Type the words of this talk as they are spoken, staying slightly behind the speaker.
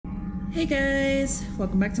Hey guys,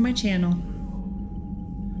 welcome back to my channel.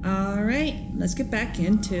 Alright, let's get back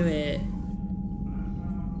into it.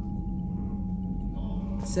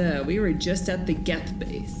 So, we were just at the Geth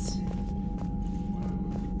base.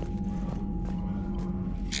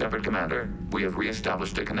 Shepard Commander, we have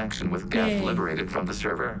re-established a connection with Geth liberated from the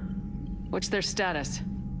server. What's their status?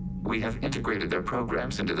 We have integrated their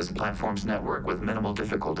programs into this platform's network with minimal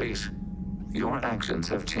difficulties. Your actions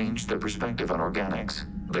have changed their perspective on organics.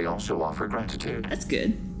 They also offer gratitude. That's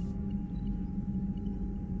good.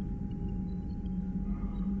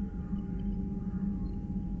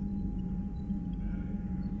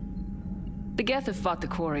 The Geth have fought the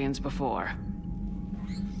Quarians before.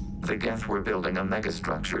 The Geth were building a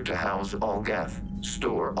megastructure to house all Geth,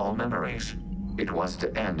 store all memories. It was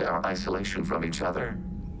to end our isolation from each other.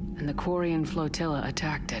 And the Quarian flotilla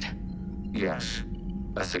attacked it. Yes.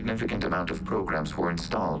 A significant amount of programs were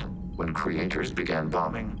installed when creators began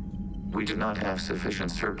bombing. We did not have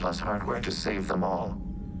sufficient surplus hardware to save them all.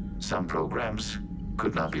 Some programs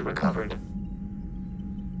could not be recovered.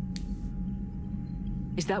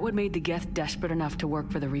 Is that what made the Geth desperate enough to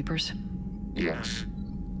work for the Reapers? Yes.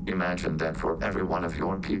 Imagine that for every one of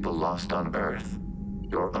your people lost on Earth,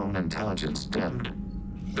 your own intelligence dimmed.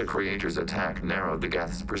 The Creator's attack narrowed the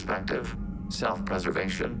Geth's perspective.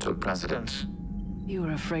 Self-preservation took precedence. You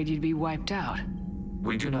were afraid you'd be wiped out.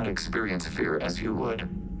 We do not experience fear as you would,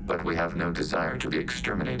 but we have no desire to be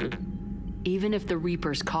exterminated. Even if the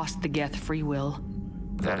Reapers cost the Geth free will?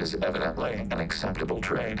 That is evidently an acceptable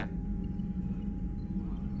trade.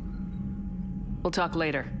 We'll talk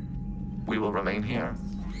later. We will remain here.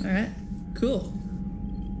 Alright, cool.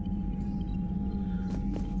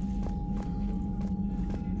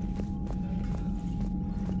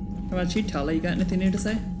 How about you, Tali? You got anything new to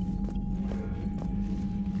say?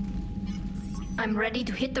 I'm ready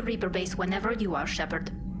to hit the Reaper base whenever you are, Shepard.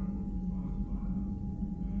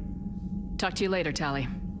 Talk to you later, Tali.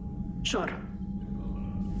 Sure.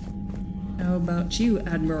 How about you,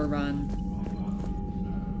 Admiral Ron?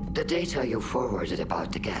 The data you forwarded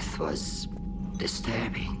about the Geth was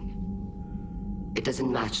disturbing. It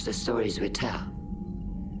doesn't match the stories we tell.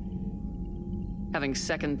 Having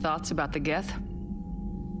second thoughts about the Geth?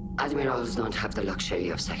 Admirals don't have the luxury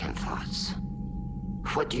of second thoughts.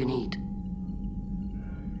 What do you need?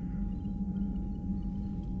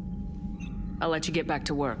 I'll let you get back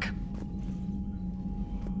to work.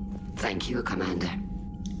 Thank you, Commander.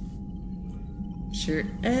 Sure,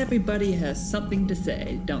 everybody has something to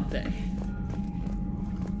say, don't they?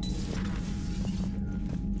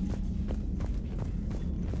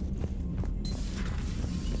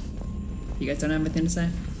 You guys don't have anything to say?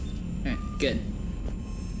 Alright, good.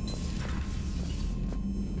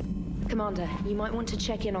 Commander, you might want to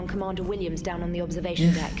check in on Commander Williams down on the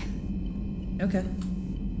observation deck. Okay.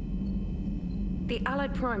 The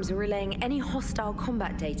Allied Primes are relaying any hostile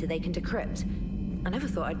combat data they can decrypt. I never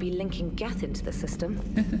thought I'd be linking Geth into the system.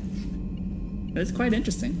 That's quite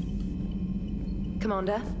interesting.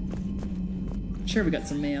 Commander? Sure, we got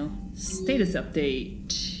some mail. Status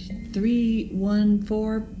update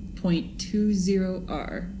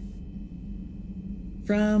 314.20R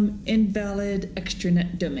from invalid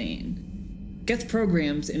extranet domain. Geth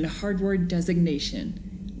programs in hardware designation.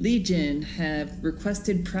 Legion have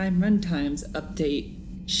requested Prime runtimes update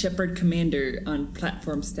Shepard Commander on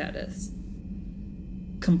platform status.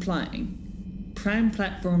 Complying. Prime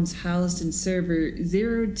platforms housed in server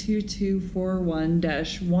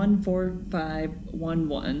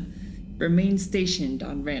 02241-14511 remain stationed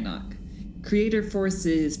on Rannoch. Creator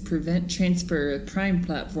forces prevent transfer of Prime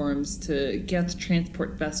platforms to Geth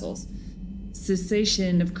transport vessels.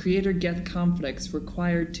 Cessation of Creator Geth conflicts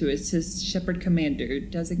required to assist Shepard Commander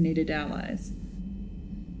designated allies.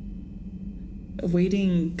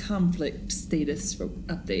 Awaiting conflict status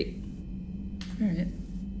update. Alright.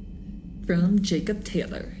 From Jacob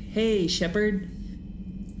Taylor. Hey, Shepard.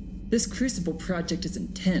 This Crucible project is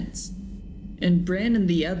intense, and Bran and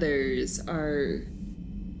the others are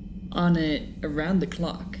on it around the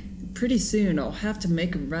clock. Pretty soon I'll have to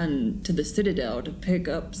make a run to the Citadel to pick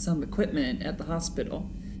up some equipment at the hospital.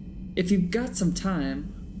 If you've got some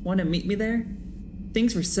time, want to meet me there?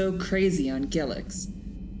 Things were so crazy on Gelix.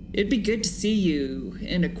 It'd be good to see you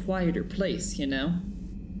in a quieter place, you know?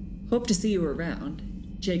 Hope to see you around.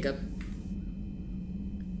 Jacob.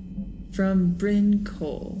 From Bryn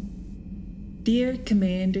Cole. Dear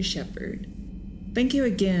Commander Shepard, thank you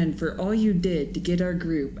again for all you did to get our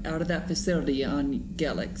group out of that facility on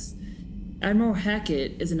Gelix. Admiral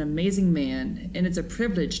Hackett is an amazing man, and it's a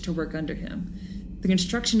privilege to work under him. The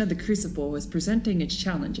construction of the Crucible is presenting its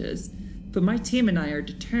challenges, but my team and I are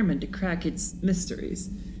determined to crack its mysteries.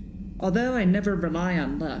 Although I never rely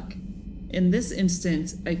on luck, in this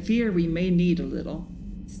instance, I fear we may need a little.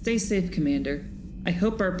 Stay safe, Commander. I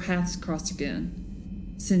hope our paths cross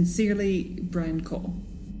again. Sincerely, Brian Cole.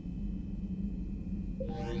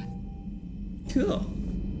 Cool.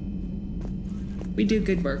 We do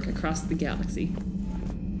good work across the galaxy.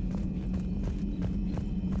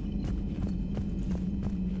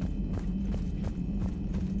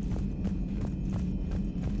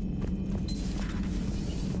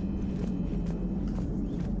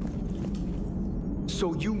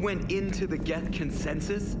 So you went into the Geth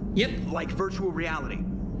consensus? Yep. Like virtual reality?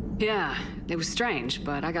 Yeah, it was strange,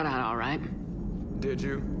 but I got out all right. Did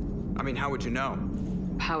you? I mean, how would you know?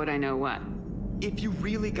 How would I know what? If you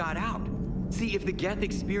really got out. See, if the Geth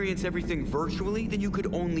experience everything virtually, then you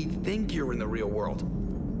could only think you're in the real world.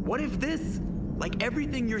 What if this, like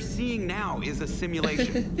everything you're seeing now, is a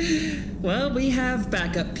simulation? Well, we have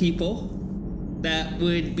backup people that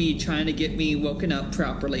would be trying to get me woken up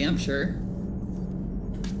properly, I'm sure.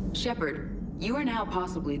 Shepard, you are now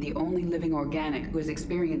possibly the only living organic who has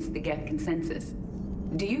experienced the Geth consensus.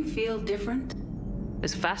 Do you feel different?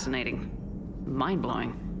 It's fascinating.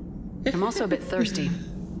 Mind-blowing. I'm also a bit thirsty.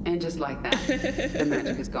 And just like that, the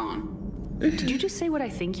magic is gone. Did you just say what I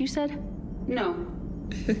think you said? No.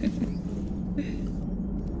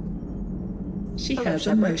 She Hello, has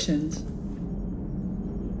Shepard. emotions.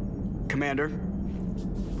 Commander?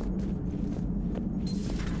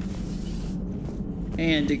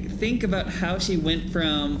 And to think about how she went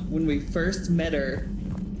from when we first met her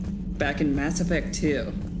back in Mass Effect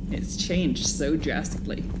 2. It's changed so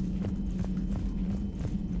drastically.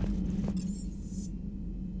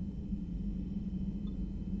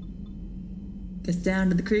 Gets down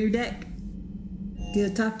to the crew deck. Go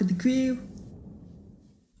talk to the crew.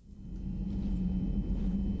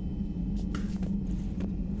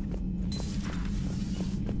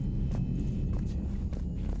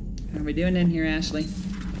 How are we doing in here, Ashley?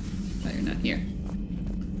 Oh, you're not here.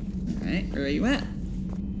 Alright, where are you at?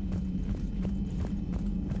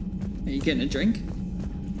 Are you getting a drink?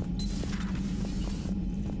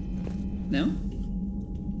 No?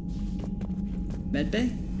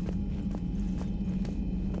 Medbay?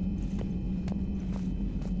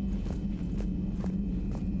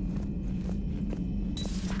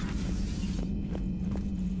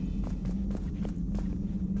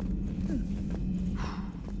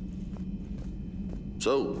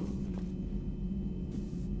 So,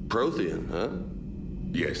 Prothean, huh?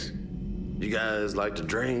 Yes. You guys like to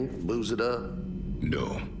drink, booze it up?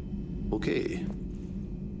 No. Okay.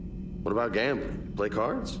 What about gambling? Play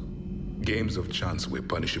cards? Games of chance were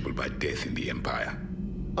punishable by death in the Empire.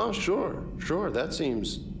 Oh, sure, that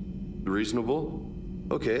seems reasonable.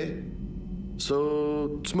 Okay.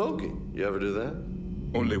 So, smoking, you ever do that?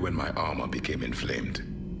 Only when my armor became inflamed.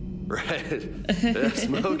 Right. Yeah,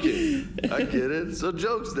 smoking. I get it. So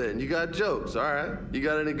jokes then. You got jokes, all right. You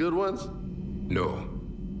got any good ones? No.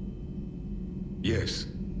 Yes.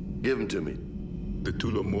 Give them to me. The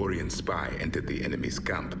Tulomorian spy entered the enemy's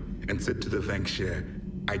camp and said to the Vanquisher,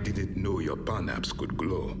 I didn't know your parnaps could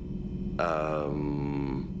glow.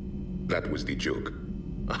 That was the joke.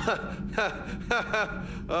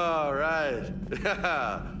 All right.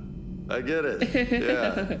 Yeah. I get it.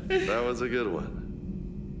 Yeah. That was a good one.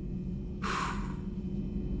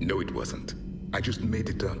 No, it wasn't. I just made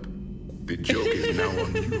it up. The joke is now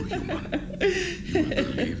on you, human. You will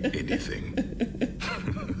believe anything.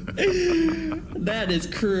 That is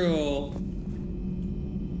cruel.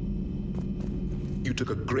 You took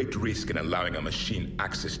a great risk in allowing a machine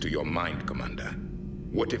access to your mind, Commander.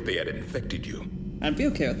 What if they had infected you? I'd be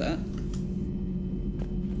okay with that.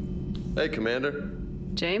 Hey, Commander.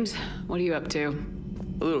 James, what are you up to?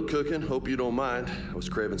 A little cooking, hope you don't mind. I was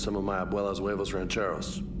craving some of my abuela's huevos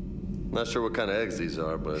rancheros. Not sure what kind of eggs these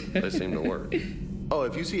are, but they seem to work. Oh,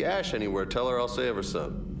 if you see Ash anywhere, tell her I'll save her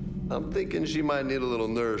some. I'm thinking she might need a little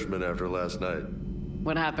nourishment after last night.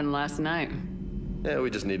 What happened last night? Yeah, we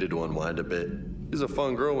just needed to unwind a bit. She's a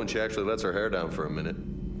fun girl when she actually lets her hair down for a minute.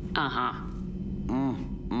 Uh-huh.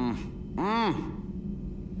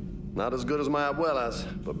 Not as good as my abuela's,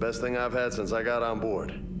 but best thing I've had since I got on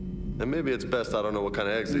board. And maybe it's best I don't know what kind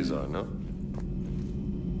of eggs these are, no?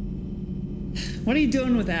 What are you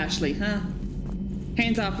doing with Ashley, huh?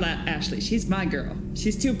 Hands off Ashley. She's my girl.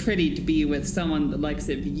 She's too pretty to be with someone the likes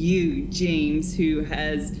of you, James, who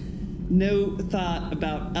has no thought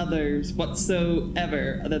about others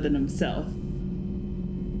whatsoever other than himself.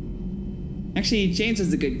 Actually, James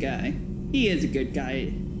is a good guy. He is a good guy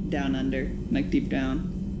down under, like deep down.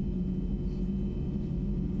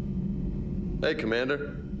 Hey,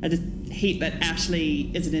 Commander. I just hate that Ashley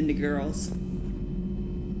isn't into girls.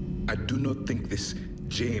 I do not think this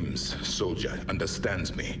James soldier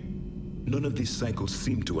understands me. None of these cycles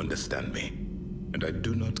seem to understand me, and I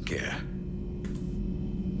do not care.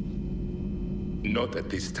 Not at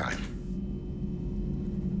this time.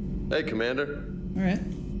 Hey, Commander. All right.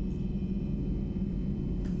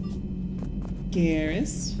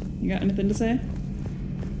 Garrus, you got anything to say?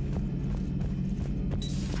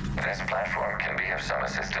 This platform can be of some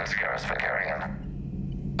assistance, Garrus Vakarian.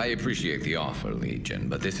 I appreciate the offer, Legion,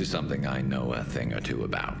 but this is something I know a thing or two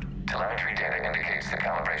about. Telemetry data indicates the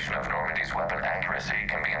calibration of Normandy's weapon accuracy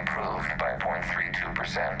can be improved by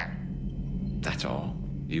 0.32%. That's all?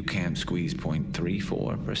 You can't squeeze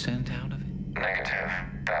 0.34% out of it? Negative.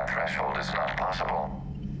 That threshold is not possible.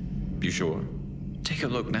 You sure? Take a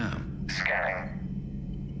look now.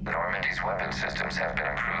 Scanning. Normandy's weapon systems have been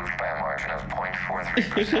improved by a margin of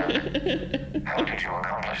 0.43%. How did you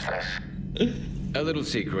accomplish this? A little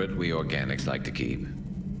secret we organics like to keep.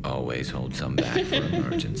 Always hold some back for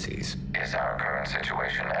emergencies. Is our current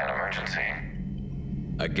situation an emergency?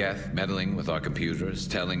 A Geth meddling with our computers,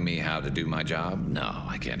 telling me how to do my job? No,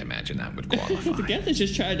 I can't imagine that would qualify. The Geth is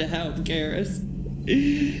just trying to help Garrus.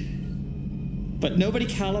 But nobody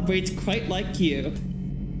calibrates quite like you.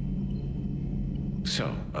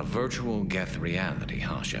 So, a virtual Geth reality,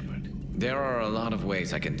 huh, Shepard? There are a lot of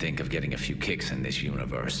ways I can think of getting a few kicks in this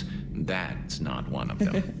universe. That's not one of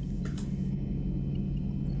them.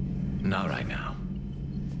 Not right now.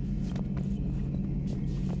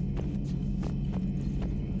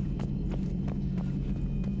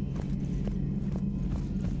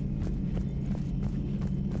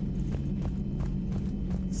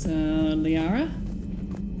 So, Liara?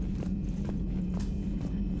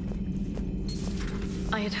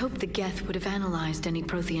 I had hoped the Geth would have analyzed any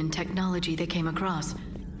Prothean technology they came across.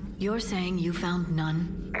 You're saying you found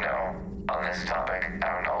none? No. On this topic,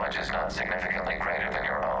 our knowledge is not significantly greater than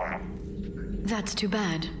your own. That's too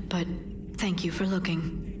bad, but thank you for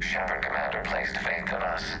looking. Shepard Commander placed faith in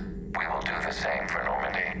us. We will do the same for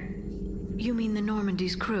Normandy. You mean the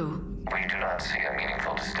Normandy's crew? We do not see a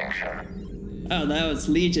meaningful distinction. Oh, that was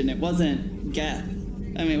Legion. It wasn't Geth.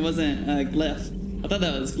 I mean, it wasn't Glyph. I thought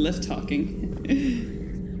that was Glyph talking.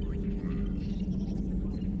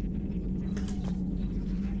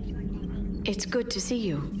 It's good to see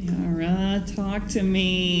you. Yara, talk to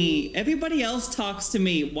me. Everybody else talks to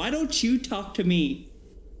me. Why don't you talk to me?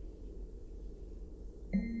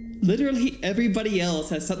 Literally everybody else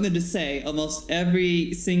has something to say almost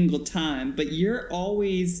every single time, but you're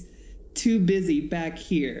always too busy back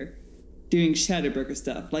here doing Shadowbroker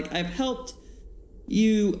stuff. Like, I've helped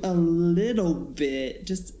you a little bit,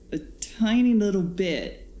 just a tiny little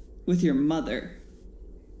bit, with your mother.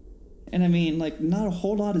 And I mean, like, not a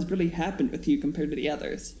whole lot has really happened with you compared to the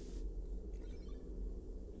others.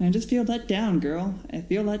 And I just feel let down, girl. I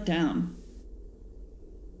feel let down.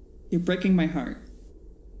 You're breaking my heart.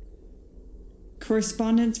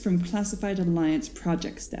 Correspondence from Classified Alliance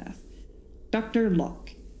project staff. Dr.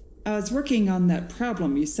 Locke, I was working on that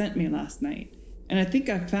problem you sent me last night, and I think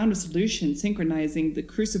I found a solution synchronizing the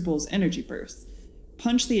Crucible's energy bursts.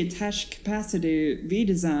 Punch the attached capacitor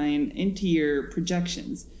V-design into your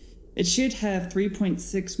projections. It should have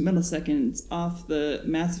 3.6 milliseconds off the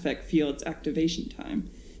Mass Effect field's activation time.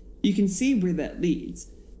 You can see where that leads.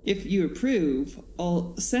 If you approve,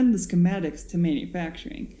 I'll send the schematics to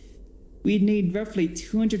manufacturing. We'd need roughly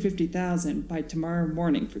 250,000 by tomorrow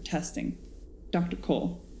morning for testing. Dr.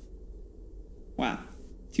 Cole. Wow.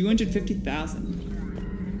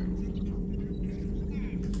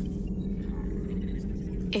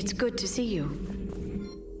 250,000. It's good to see you.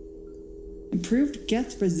 Improved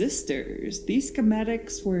Geth resistors. These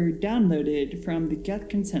schematics were downloaded from the Geth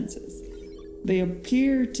consensus. They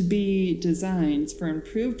appear to be designs for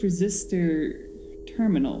improved resistor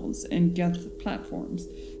terminals and Geth platforms.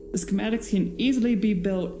 The schematics can easily be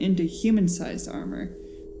built into human-sized armor,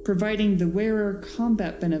 providing the wearer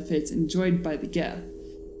combat benefits enjoyed by the Geth.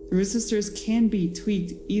 The resistors can be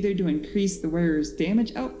tweaked either to increase the wearer's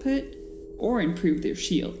damage output or improve their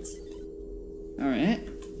shields. Alright.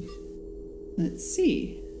 Let's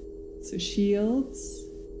see. So shields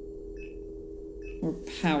or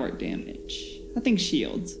power damage? I think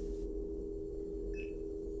shields.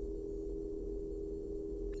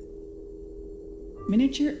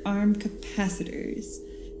 Miniature arm capacitors.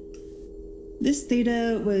 This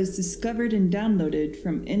data was discovered and downloaded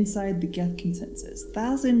from inside the Geth consensus.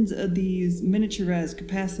 Thousands of these miniaturized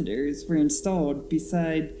capacitors were installed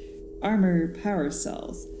beside armor power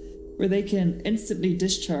cells, where they can instantly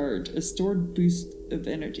discharge a stored boost of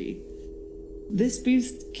energy. This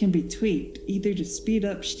boost can be tweaked either to speed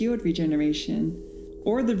up shield regeneration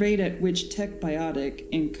or the rate at which tech biotic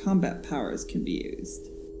and combat powers can be used.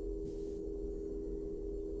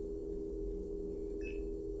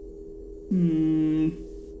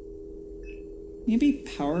 Maybe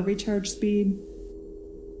power recharge speed?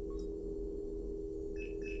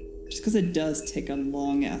 Just because it does take a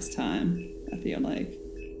long ass time, I feel like.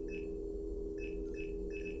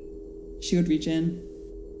 Shield regen.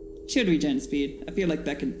 Shield regen speed. I feel like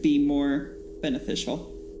that could be more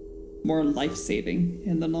beneficial. More life-saving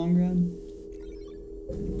in the long run.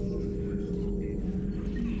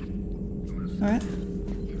 Alright.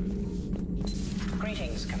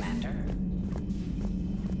 Greetings, Commander.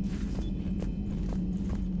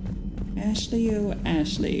 Ashley, oh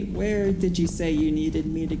Ashley, where did you say you needed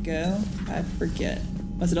me to go? I forget.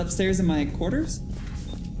 Was it upstairs in my quarters?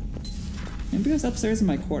 Maybe it was upstairs in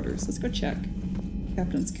my quarters. Let's go check.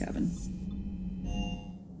 Captain's cabin.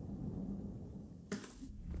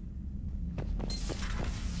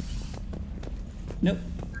 Nope.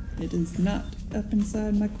 It is not up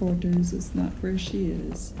inside my quarters. It's not where she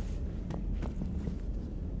is.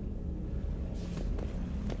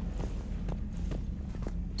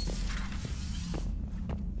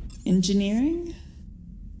 Engineering?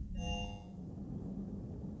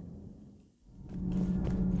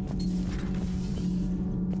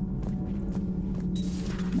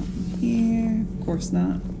 Nothing here. Of course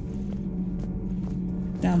not.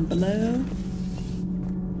 Down below.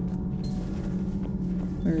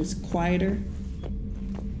 Where it's quieter.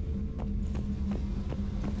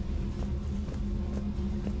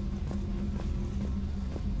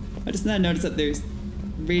 I just now noticed that there's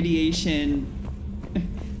radiation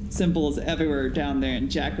symbols everywhere down there,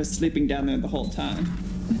 and Jack was sleeping down there the whole time.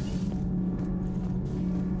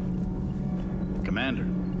 Commander.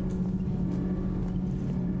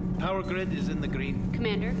 Power grid is in the green.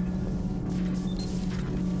 Commander.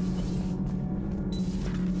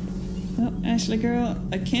 Well, Ashley girl,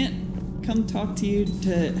 I can't come talk to you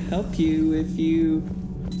to help you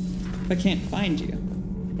if I can't find you.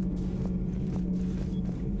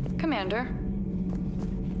 Commander.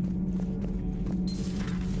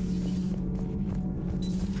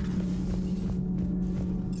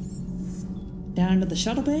 Down to the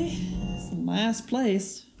shuttle bay? It's the last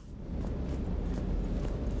place.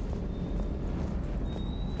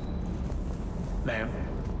 Ma'am.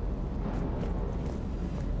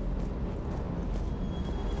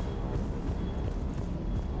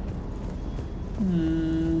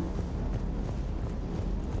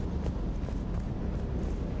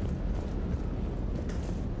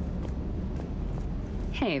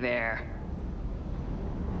 Hey there.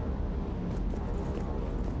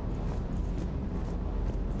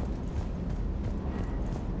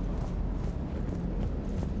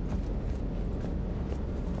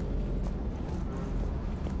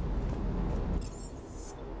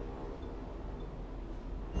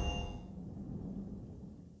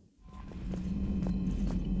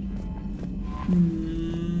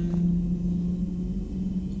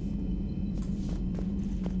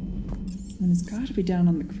 And it's got to be down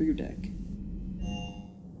on the crew deck.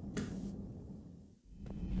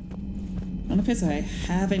 One place I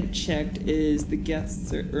haven't checked is the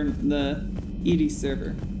guest or the ED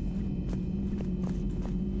server.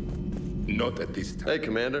 Not at this time. Hey,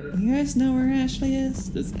 Commander. You guys know where Ashley is?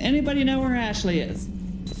 Does anybody know where Ashley is?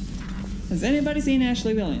 Has anybody seen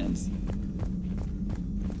Ashley Williams?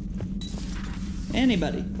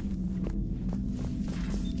 Anybody?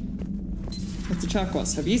 Mr.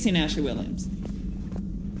 Chakwas, have you seen Ashley Williams?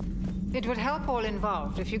 It would help all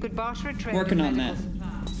involved if you could barter a trade. Working on that.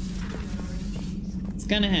 It's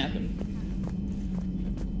gonna happen.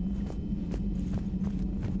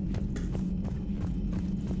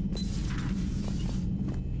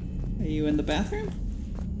 Are you in the bathroom?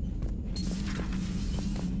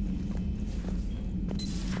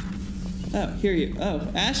 Oh, here you. Oh,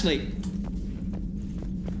 Ashley.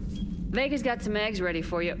 Vega's got some eggs ready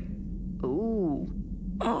for you. Ooh.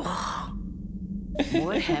 Oh.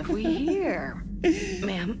 What have we here?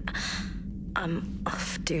 Ma'am, I'm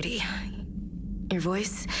off duty. Your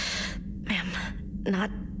voice, ma'am,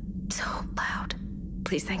 not so loud.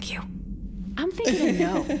 Please, thank you. I'm thinking a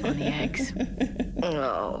no on the eggs.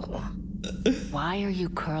 Oh. Why are you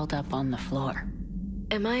curled up on the floor?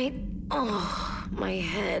 Am I? Oh, my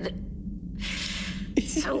head.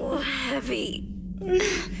 So heavy.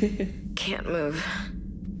 Can't move.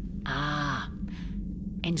 Ah.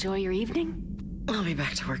 Enjoy your evening? I'll be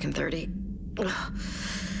back to work in 30.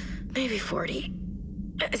 Maybe 40.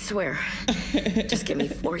 I swear. Just give me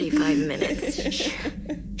 45 minutes.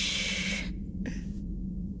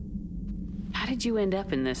 How did you end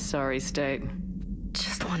up in this sorry state?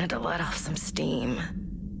 Just wanted to let off some steam.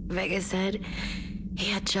 Vega said he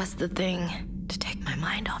had just the thing to take my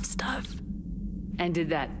mind off stuff. And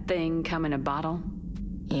did that thing come in a bottle?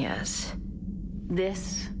 Yes.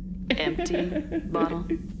 This empty bottle?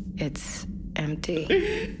 It's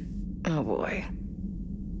empty. Oh boy.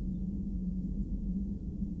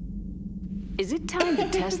 Is it time to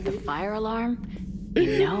test the fire alarm?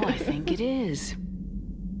 You know, I think it is.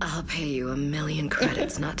 I'll pay you 1,000,000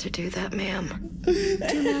 credits not to do that, ma'am.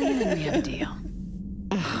 2 million and we have a deal.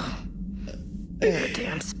 You're a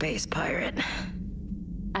damn space pirate.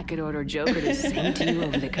 I could order Joker to sing to you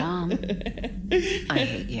over the comm. I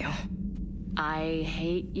hate you. I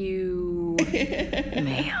hate you...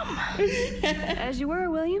 Ma'am. As you were,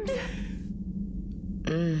 Williams?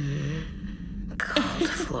 Cold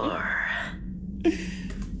floor.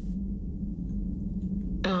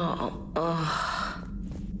 Oh.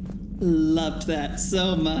 Loved that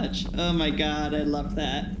so much. Oh my god, I love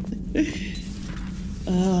that.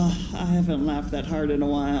 Oh, I haven't laughed that hard in a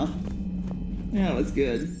while. That was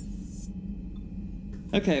good.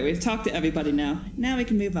 Okay, we've talked to everybody now. Now we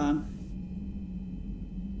can move on.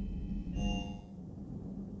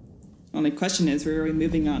 Only question is, where are we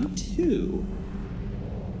moving on to?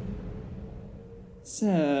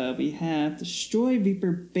 So, we have destroy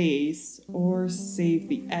Reaper base or save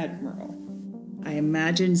the Admiral. I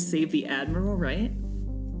imagine save the Admiral, right?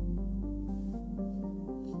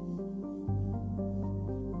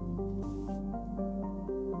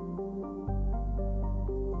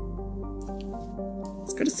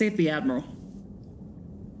 Let's go to save the Admiral.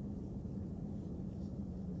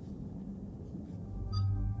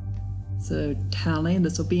 So, Tally,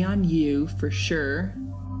 this will be on you for sure.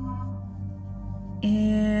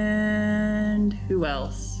 And who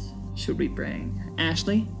else should we bring?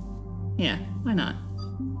 Ashley? Yeah, why not?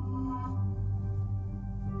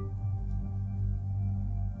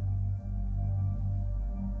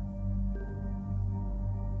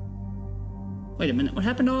 Wait a minute, what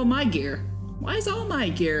happened to all my gear? Why is all my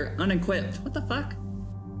gear unequipped? What the fuck?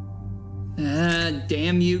 Ah,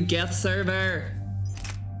 damn you, Geth server!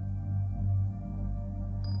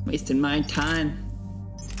 Wasting my time.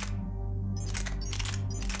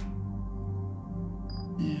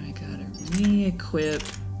 Now I gotta re-equip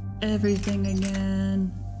everything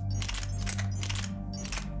again.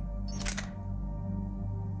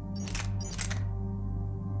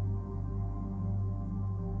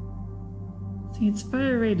 See, its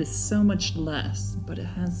fire rate is so much less, but it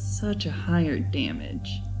has such a higher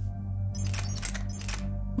damage.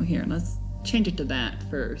 Well, here, let's change it to that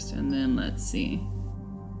first, and then let's see.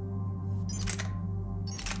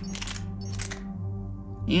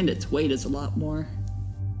 And its weight is a lot more.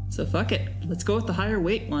 So fuck it, let's go with the higher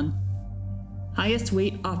weight one. Highest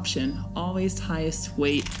weight option, always highest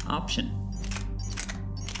weight option.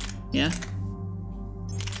 Yeah.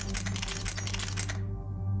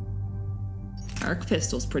 Arc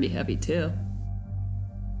pistol's pretty heavy too.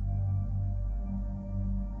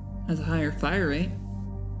 Has a higher fire rate.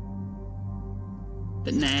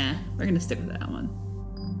 But nah, we're gonna stick with that one.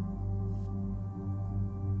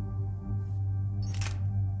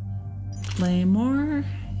 Claymore.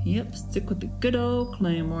 Yep, stick with the good old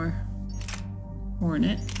Claymore.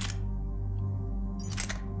 Hornet.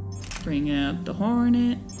 Bring out the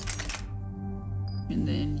Hornet. And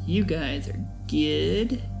then you guys are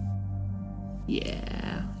good.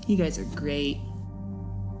 Yeah, you guys are great.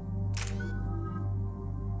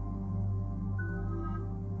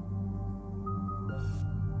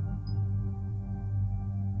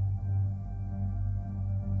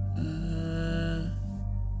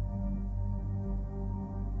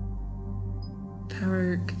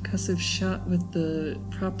 Power concussive shot with the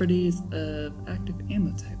properties of active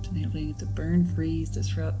ammo types, enabling it to burn, freeze,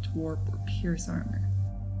 disrupt, warp, or pierce armor.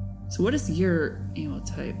 So what is your ammo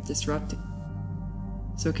type? Disrupt?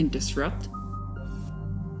 So it can disrupt?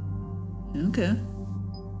 Okay.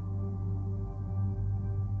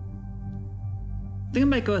 I think I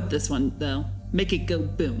might go with this one, though. Make it go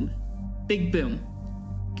boom. Big boom.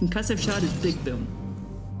 Concussive shot is big boom.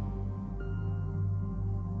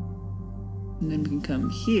 And then we can come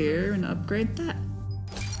here and upgrade that.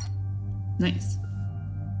 Nice.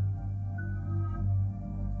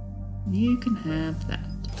 You can have that.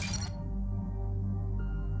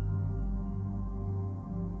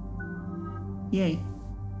 Yay.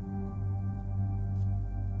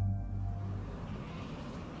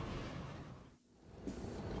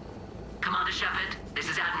 Commander Shepard, this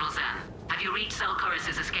is Admiral Zan. Have you reached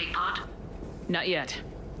Zelkoris' escape pod? Not yet.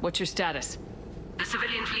 What's your status? The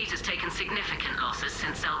civilian fleet has taken significant losses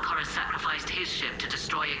since Zelkoris sacrificed his ship to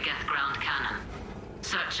destroy a Geth ground cannon.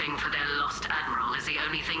 Searching for their lost admiral is the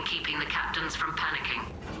only thing keeping the captains from panicking.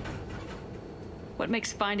 What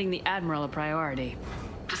makes finding the admiral a priority?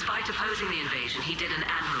 Despite opposing the invasion, he did an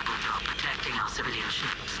admirable job protecting our civilian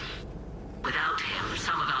ships. Without him,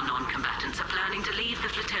 some of our non-combatants are planning to leave the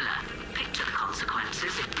flotilla. Picture the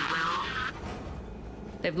consequences, if you will.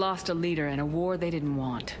 They've lost a leader in a war they didn't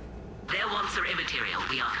want. Their wants are immaterial.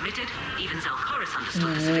 We are committed. Even Zelkoris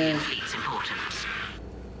understood the civilian fleet's importance.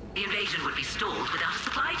 The invasion would be stalled without a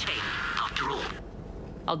supply chain, after all.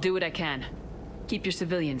 I'll do what I can. Keep your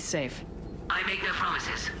civilians safe. I make no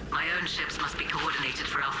promises. My own ships must be coordinated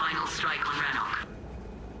for our final strike on Rannoch.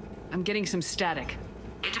 I'm getting some static.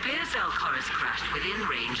 It appears Zelkoris crashed within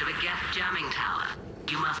range of a Geth jamming tower.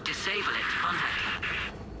 You must disable it to contact him.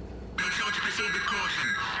 Make sure to proceed with caution.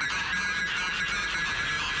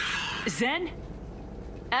 Zen?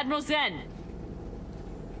 Admiral Zen!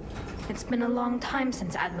 It's been a long time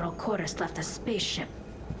since Admiral Koris left a spaceship.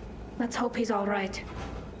 Let's hope he's all right.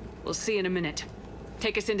 We'll see in a minute.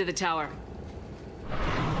 Take us into the tower.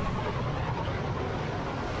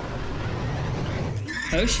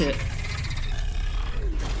 Oh shit.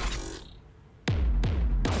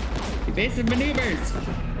 Evasive maneuvers!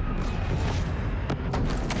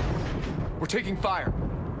 We're taking fire.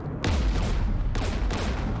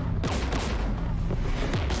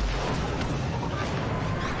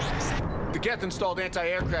 The Geth installed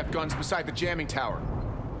anti-aircraft guns beside the jamming tower.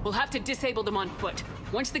 We'll have to disable them on foot.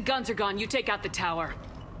 Once the guns are gone, you take out the tower.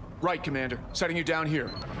 Right, Commander. Setting you down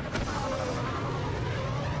here.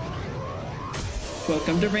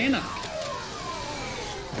 Welcome to Rannoch.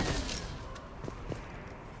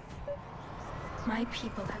 My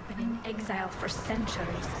people have been in exile for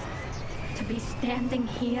centuries. To be standing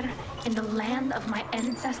here in the land of my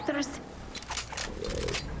ancestors?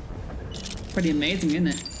 Pretty amazing, isn't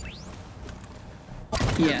it?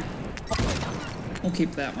 Yeah. We'll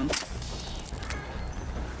keep that one.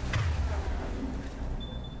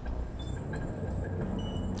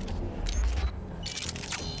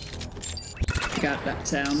 Got that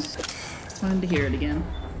sound. It's fun to hear it again.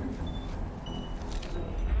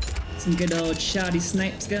 Some good old shoddy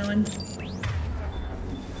snipes going.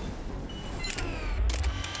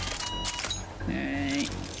 Alright.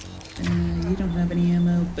 You don't have any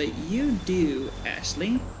ammo, but you do,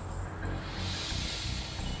 Ashley.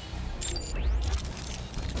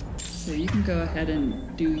 So you can go ahead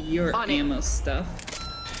and do your ammo stuff.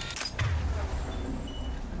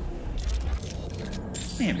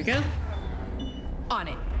 There we go. On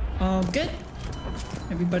it. All good?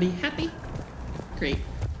 Everybody happy? Great.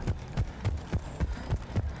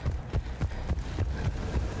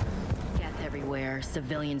 Geth everywhere,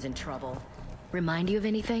 civilians in trouble. Remind you of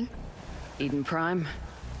anything? Eden Prime?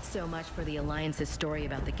 So much for the Alliance's story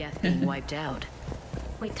about the Geth being wiped out.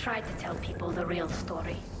 We tried to tell people the real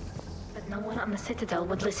story, but no one on the Citadel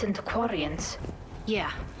would listen to Quarians.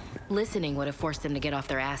 Yeah, listening would have forced them to get off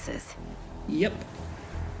their asses. Yep.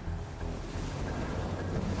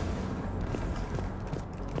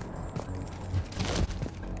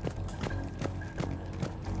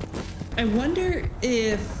 I wonder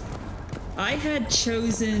if I had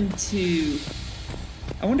chosen to...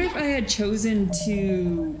 I wonder if I had chosen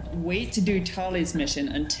to wait to do Tali's mission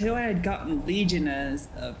until I had gotten Legion as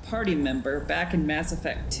a party member back in Mass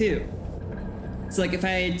Effect 2. So like if I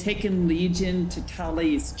had taken Legion to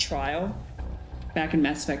Tali's trial back in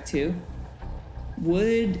Mass Effect 2,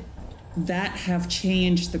 would that have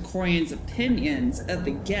changed the Quarians' opinions of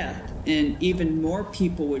the Geth and even more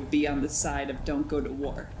people would be on the side of don't go to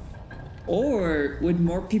war? Or would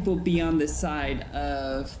more people be on the side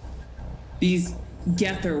of these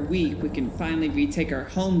Geth are weak, we can finally retake our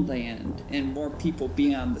homeland, and more people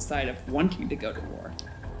be on the side of wanting to go to war?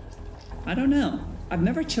 I don't know. I've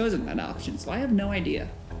never chosen that option, so I have no idea.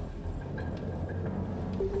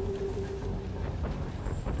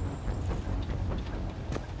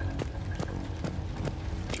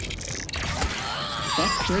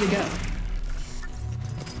 Fuck, where'd he go?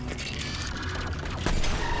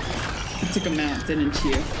 You took him out, didn't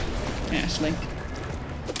you, Ashley?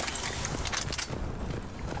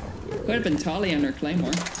 Could have been Tali on her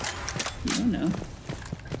claymore. You don't know.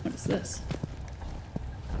 What is this?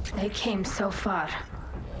 They came so far.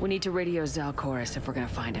 We need to radio Zelkoris if we're gonna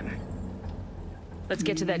find him. Let's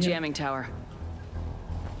get to that jamming tower.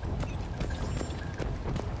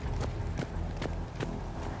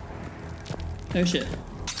 Oh shit.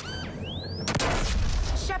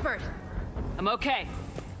 Shepard! I'm okay.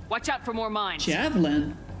 Watch out for more mines.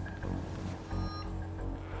 Javelin?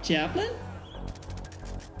 Javelin?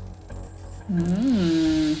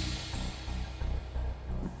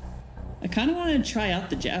 I kind of want to try out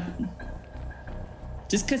the javelin.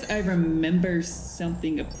 Just because I remember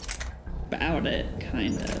something about it,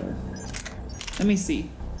 kind of. Let me see.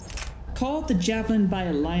 Called the Javelin by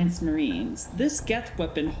Alliance Marines, this Geth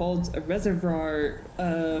weapon holds a reservoir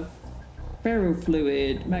of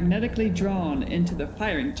ferrofluid magnetically drawn into the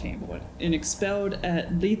firing chamber and expelled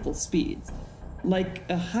at lethal speeds, like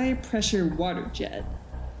a high-pressure water jet.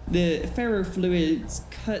 The ferrofluids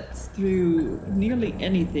cuts through nearly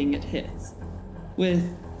anything it hits,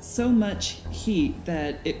 with so much heat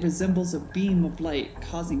that it resembles a beam of light,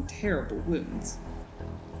 causing terrible wounds.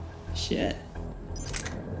 Shit.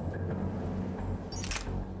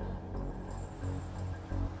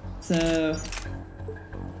 So,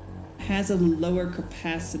 has a lower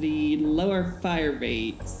capacity, lower fire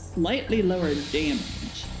rate, slightly lower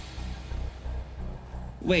damage.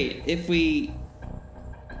 Wait, if we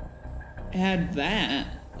add that,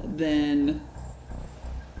 then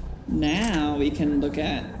now we can look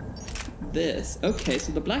at this. Okay,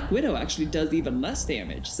 so the Black Widow actually does even less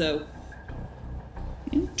damage, so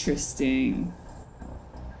interesting.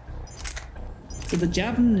 So the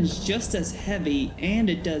Javelin is just as heavy and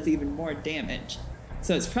it does even more damage.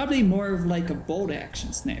 So it's probably more of like a bolt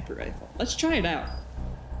action sniper rifle. Let's try it out.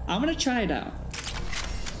 I'm gonna try it out.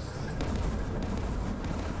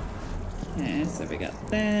 Okay, so we got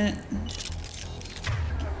that.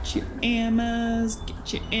 Get your ammos.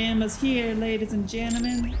 Get your ammos here, ladies and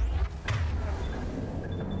gentlemen.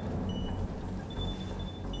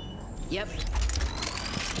 Yep.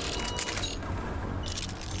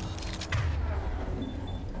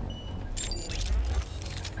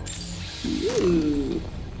 Ooh.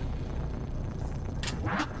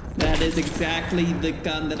 That is exactly the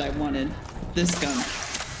gun that I wanted. This gun.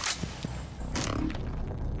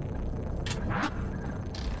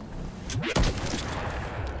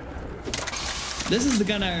 This is the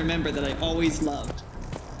gun I remember that I always loved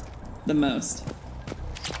the most.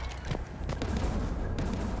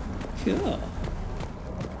 Cool.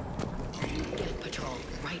 Geth patrol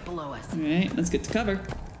right below us. Alright, let's get to cover.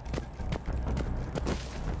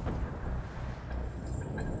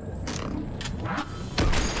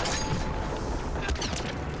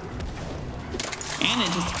 And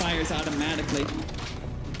it just fires automatically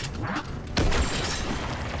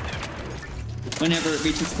whenever it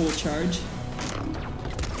reaches full charge.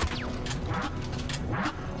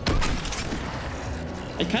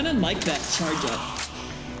 I kind of like that charge up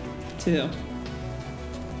too.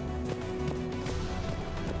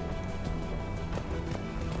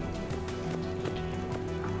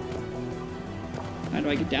 How do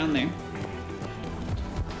I get down there?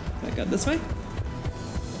 Do I go this way?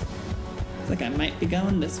 Looks like I might be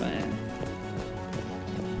going this way.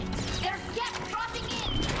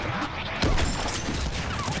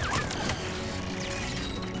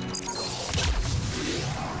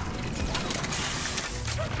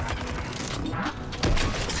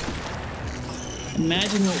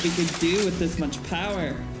 Imagine what we could do with this much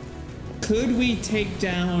power. Could we take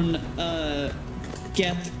down a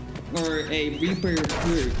Geth or a Reaper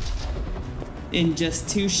brute in just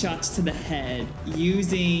 2 shots to the head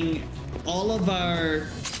using all of our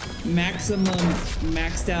maximum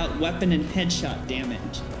maxed out weapon and headshot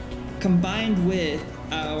damage combined with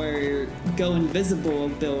our go invisible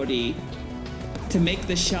ability to make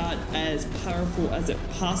the shot as powerful as it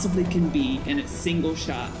possibly can be in a single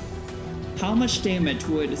shot? How much damage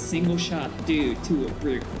would a single shot do to a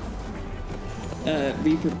brute?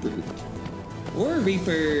 Reaper brute. Or a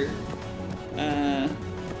Reaper,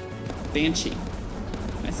 Banshee,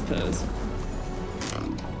 I suppose.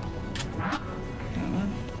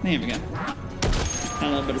 There we go. Got a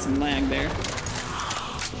little bit of some lag there.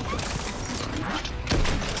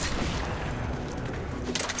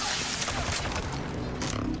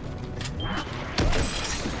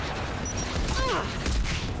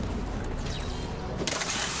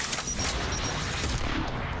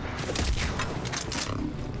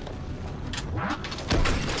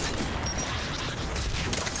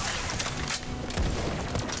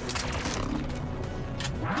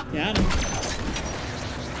 Got him.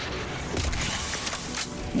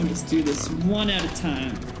 We'll just do this one at a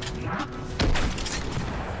time.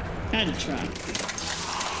 Had to try.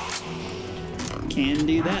 Can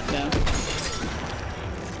do that though.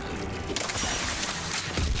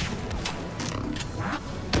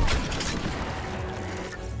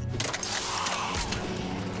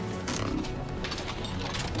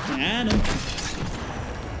 Got him.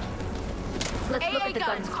 Let's look at the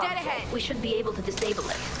gun's console. We should be able to disable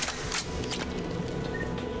it.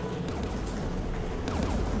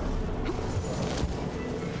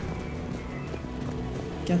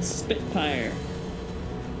 Got Spitfire.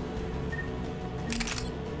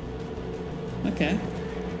 Okay.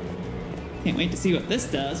 Can't wait to see what this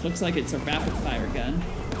does. Looks like it's a rapid fire gun.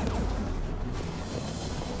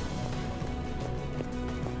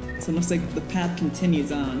 So it looks like the path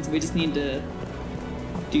continues on, so we just need to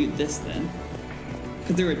do this then.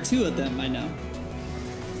 Because there were 2 of them, I know.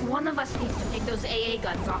 One of us needs to take those AA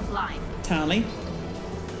guns offline. Tali?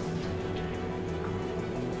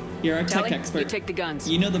 You're our tech expert. You take the guns.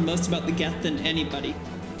 You know the most about the Geth than anybody.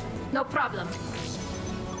 No problem.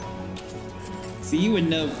 So you would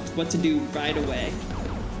know what to do right away.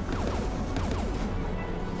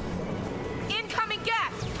 Incoming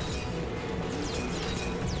Geth!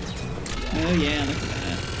 Oh yeah, look at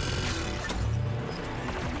that.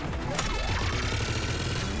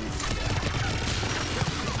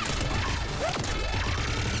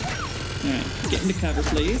 Alright, get into cover,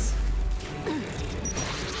 please.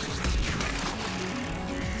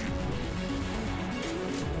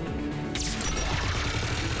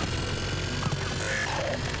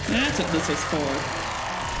 That's what this was for.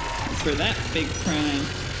 It's for that big crime.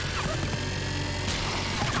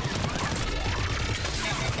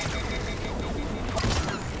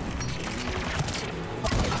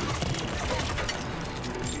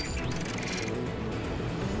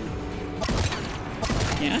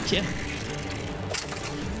 Gotcha.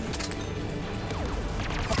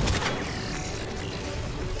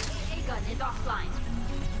 AA gun is offline.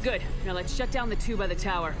 Good. Now let's shut down the 2 by the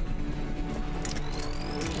tower.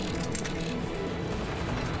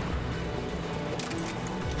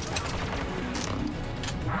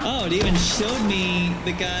 Oh, it even showed me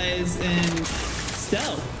the guys in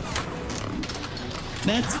stealth.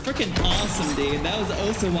 That's freaking awesome, dude. That was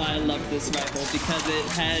also why I love this rifle, because it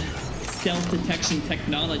had stealth detection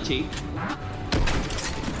technology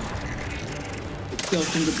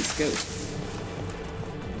built into the scope.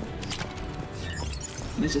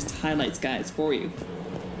 And it just highlights guys for you.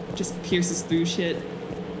 Just pierces through shit.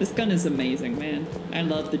 This gun is amazing, man. I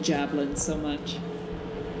love the Javelin so much.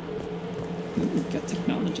 Ooh, got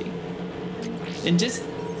technology. And just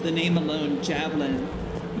the name alone, Javelin,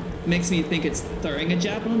 makes me think it's throwing a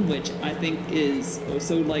javelin, which I think is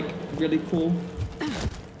also like really cool.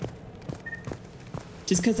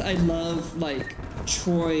 Just because I love like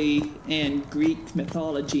Troy and Greek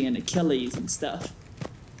mythology and Achilles and stuff.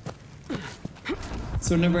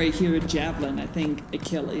 So whenever I hear a javelin, I think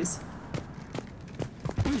Achilles.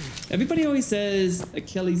 Everybody always says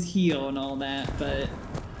Achilles' heel and all that, but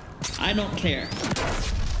I don't care.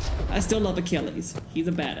 I still love Achilles. He's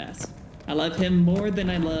a badass. I love him more than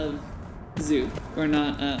I love Zeus. Or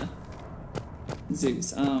not,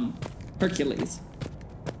 Zeus. Hercules.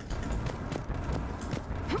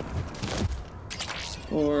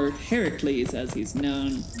 Or Heracles, as he's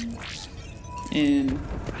known in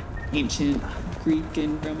ancient Greek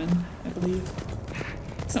and Roman, I believe.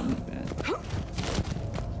 Something like that.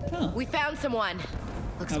 Oh. We found someone.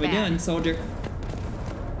 Looks How we bad. doing, soldier?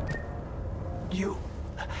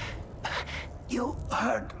 You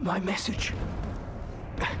heard my message.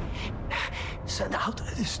 Send out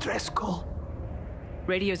a distress call.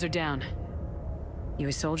 Radios are down. You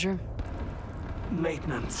a soldier?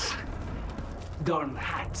 Maintenance. Dorn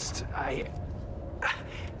hats. I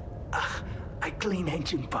clean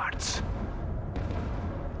engine parts.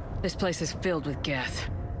 This place is filled with Geth.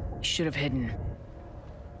 You should have hidden.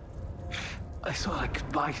 I thought I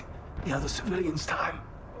could buy the other civilians time.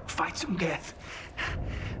 Fight some Geth.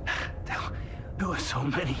 There were so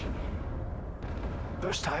many.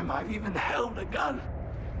 First time I've even held a gun.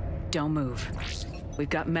 Don't move. We've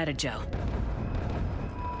got Metagel.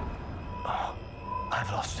 Oh, I've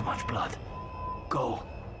lost too much blood. Go.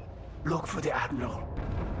 Look for the Admiral.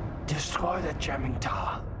 Destroy that jamming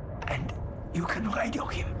tower. And you can radio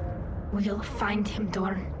him. We'll find him,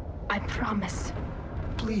 Dorn. I promise.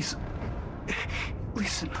 Please.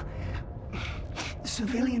 Listen. The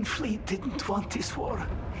civilian fleet didn't want this war.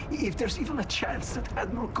 If there's even a chance that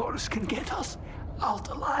Admiral Chorus can get us out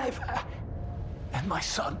alive. And my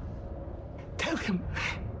son. Tell him.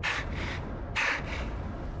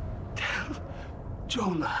 Tell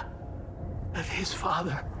Jonah that his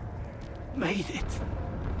father made it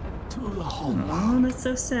through the whole world. Oh, that's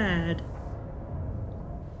so sad.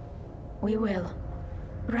 We will.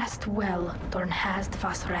 Rest well, Dornhazd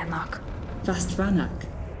Vasranok. Vastranok.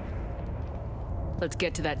 Let's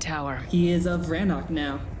get to that tower. He is of Rannoch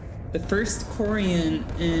now. The first Quarian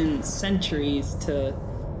in centuries to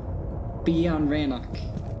be on Rannoch,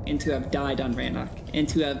 and to have died on Rannoch, and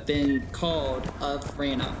to have been called of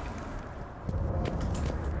Rannoch.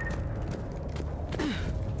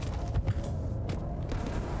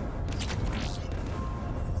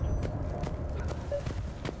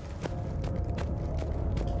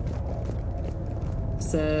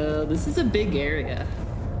 So So this is a big area.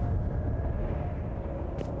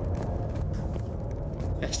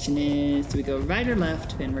 Question is, do we go right or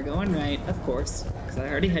left? And we're going right, of course, because I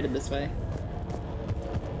already headed this way.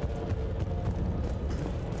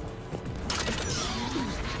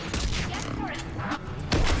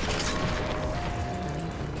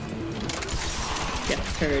 Yeah,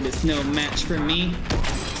 turret is no match for me.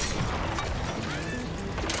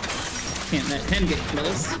 Can't let him get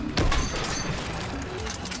close.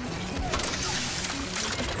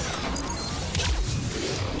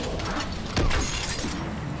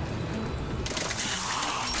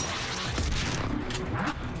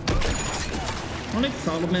 Only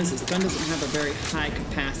problem is this gun doesn't have a very high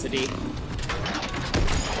capacity.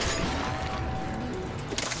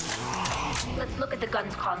 Let's look at the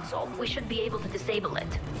gun's console. We should be able to disable it.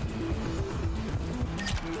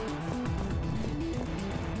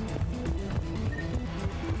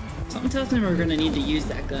 Something tells me we're gonna need to use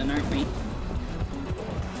that gun, aren't we?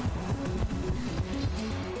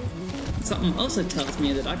 Something also tells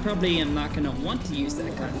me that I probably am not gonna want to use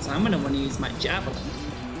that gun, so I'm gonna want to use my javelin.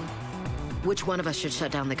 Which one of us should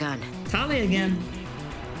shut down the gun? Tali again.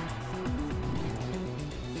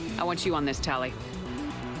 I want you on this, Tali.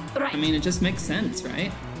 Right. I mean, it just makes sense,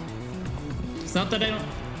 right? It's not that I don't...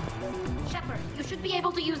 Shepard, you should be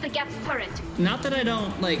able to use the Geth's turret. Not that I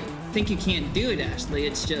don't, like, think you can't do it, Ashley.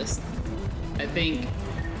 It's just... I think...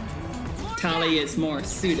 Tali is more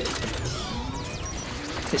suited.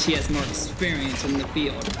 Because she has more experience in the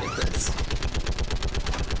field with this.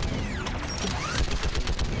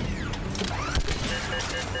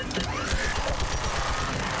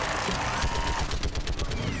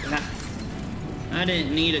 I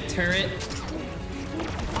didn't need a turret.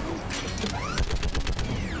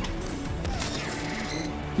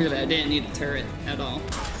 Really, I didn't need a turret at all.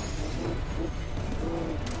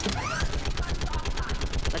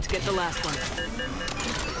 Let's get the last one.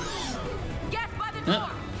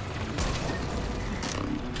 Oh.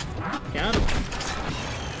 Got him.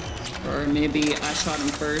 Or maybe I shot him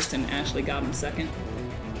first and Ashley got him second.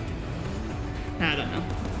 I don't know.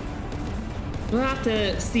 We'll have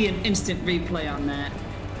to see an instant replay on that.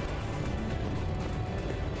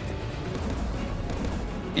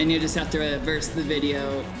 And you just have to reverse the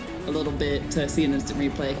video a little bit to see an instant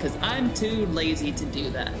replay, because I'm too lazy to do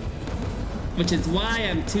that. Which is why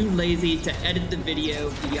I'm too lazy to edit the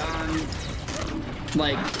video beyond,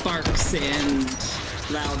 like, barks and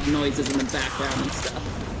loud noises in the background and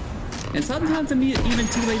stuff. And sometimes I'm even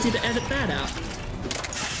too lazy to edit that out.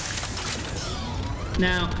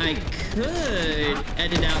 Now, I could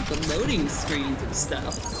edit out the loading screens and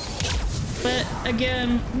stuff, but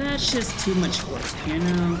again, that's just too much work, you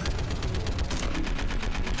know?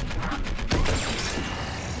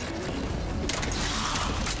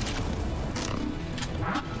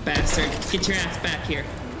 Bastard, get your ass back here.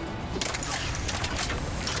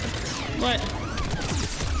 What?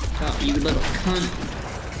 Oh, you little cunt.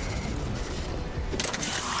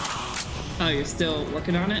 Oh, you're still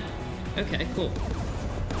working on it? Okay, cool.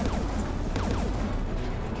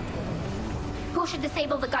 Who should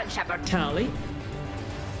disable the gun, Shepard? Tali.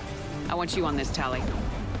 I want you on this, Tali.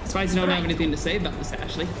 Surprised you don't have anything to say about this,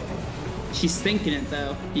 Ashley. She's thinking it,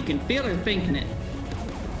 though. You can feel her thinking it.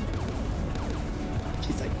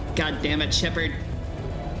 She's like, God damn it, Shepard.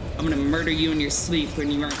 I'm gonna murder you in your sleep when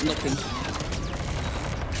you aren't looking.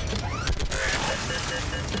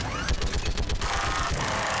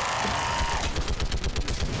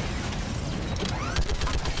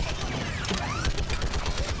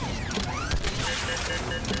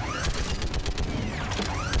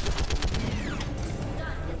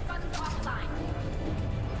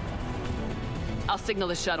 I'll signal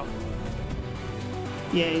the shuttle.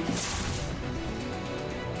 Yay.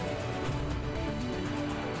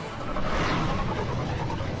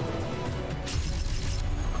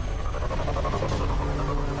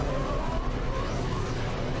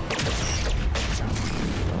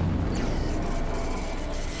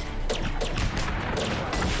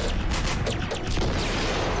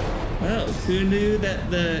 Well, who knew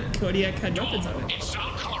that the Kodiak had weapons on it? It's Zone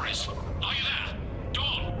Chorus. Are you there?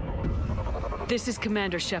 Dawn. This is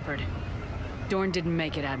Commander Shepard. Dorn didn't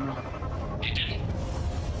make it, Admiral. He didn't?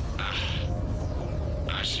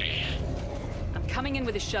 I see. I'm coming in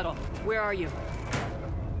with a shuttle. Where are you?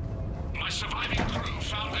 My surviving crew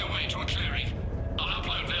found their way to a clearing. I'll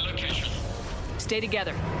upload their location. Stay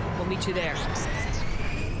together. We'll meet you there.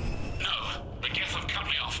 No, the Geth have cut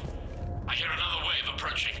me off. I hear another wave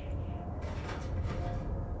approaching.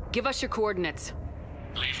 Give us your coordinates.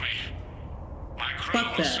 Leave me. My crew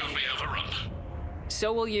will soon be overrun.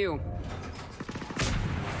 So will you.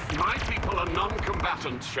 My people are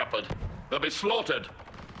non-combatants, Shepard. They'll be slaughtered.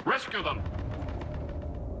 Rescue them.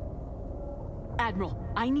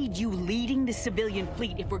 Admiral, I need you leading the civilian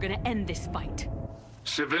fleet if we're gonna end this fight.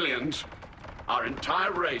 Civilians, our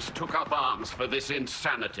entire race took up arms for this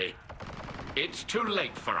insanity. It's too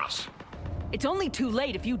late for us. It's only too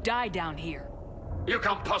late if you die down here. You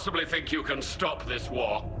can't possibly think you can stop this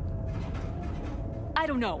war. I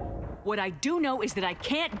don't know. What I do know is that I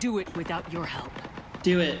can't do it without your help.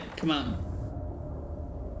 Do it. Come on.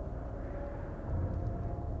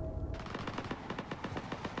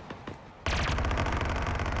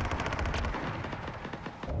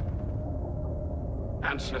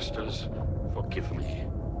 Ancestors, forgive me.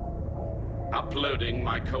 Uploading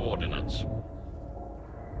my coordinates.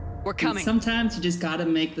 We're coming. And sometimes you just gotta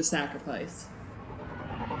make the sacrifice.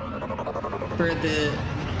 For the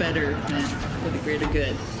betterment, for the greater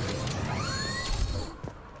good.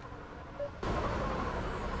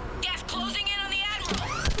 Gas closing in on the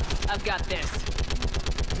Admiral! I've got this.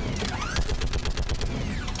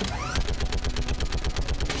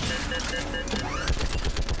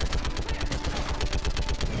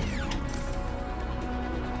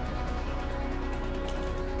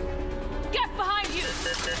 Get behind you!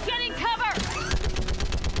 Getting cover!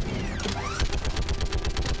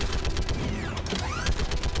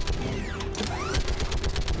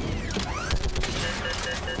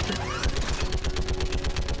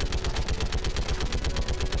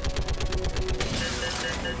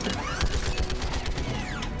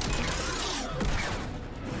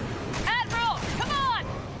 Admiral, come on!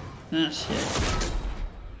 Ah, shit.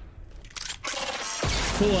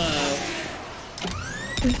 Whoa.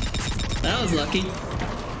 That was lucky.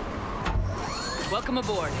 Welcome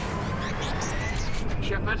aboard.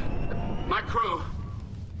 Shepard, my crew.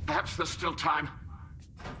 Perhaps there's still time.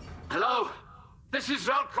 Hello? This is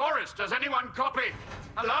Zalcoris. Does anyone copy?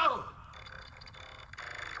 Hello?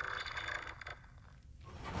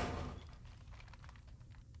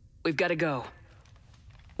 We've got to go.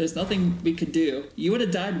 There's nothing we could do. You would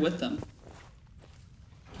have died with them.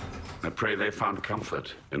 I pray they found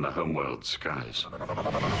comfort in the homeworld skies.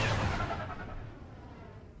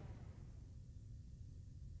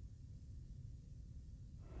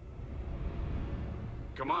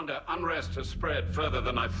 Commander, unrest has spread further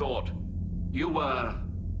than I thought. You were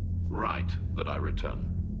right that I return.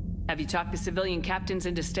 Have you talked the civilian captains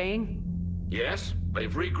into staying? Yes,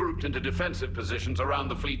 they've regrouped into defensive positions around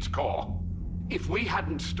the fleet's core. If we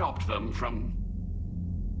hadn't stopped them from...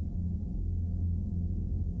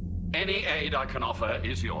 Any aid I can offer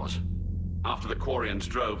is yours. After the Quarians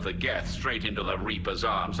drove the Geth straight into the Reaper's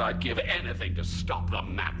arms, I'd give anything to stop the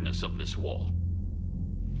madness of this war.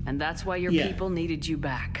 And that's why your people needed you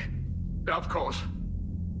back. Of course.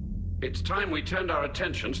 It's time we turned our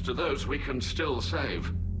attentions to those we can still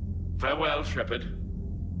save. Farewell, Shepard.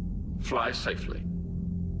 Fly safely.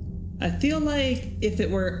 I feel like if it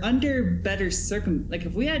were under better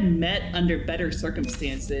if we had met under better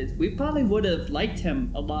circumstances, we probably would have liked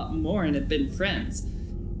him a lot more and have been friends.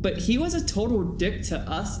 But he was a total dick to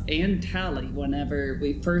us and Tali whenever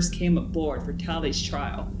we first came aboard for Tali's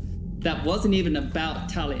trial. That wasn't even about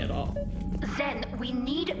Tali at all. Zen, we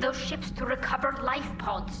need those ships to recover life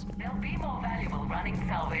pods. They'll be more valuable running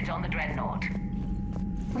salvage on the Dreadnought.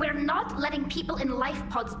 We're not letting people in life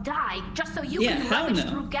pods die just so you can rummage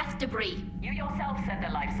through Geth debris. You yourself said their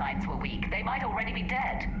life signs were weak. They might already be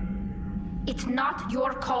dead. It's not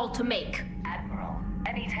your call to make. Admiral,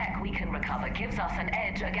 any tech we can recover gives us an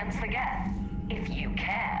edge against the Geth. If you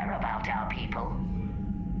care about our people.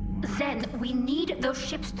 Zen, we need those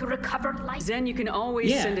ships to recover life. Zen, you can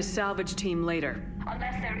always send a salvage team later.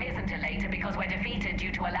 Unless there isn't a later because we're defeated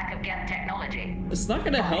due to a lack of Geth technology. It's not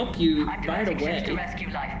gonna help you right away. To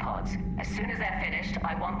rescue life pods. As soon as they're finished,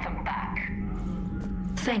 I want them back.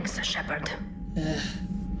 Thanks, Shepard.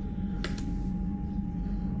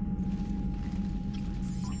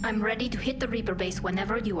 I'm ready to hit the Reaper base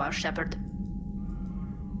whenever you are, Shepard.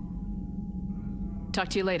 Talk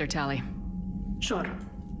to you later, Tali. Sure.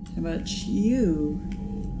 How about you,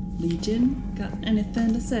 Legion? Got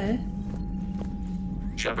anything to say?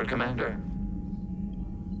 Shepard, Commander.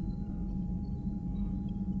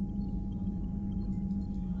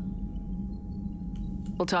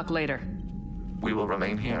 We'll talk later. We will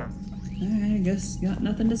remain here. Alright, I guess you got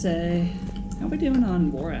nothing to say. How we doing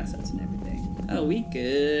on war assets and everything? Oh, we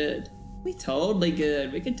good. We totally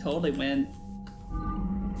good. We could totally win.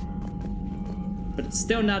 But it's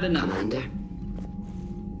still not enough. Commander?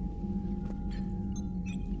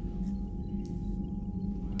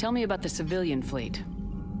 Tell me about the civilian fleet.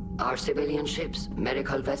 Our civilian ships,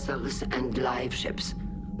 medical vessels, and live ships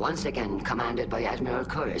once again commanded by Admiral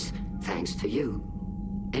Curtis, thanks to you.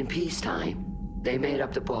 In peacetime, they made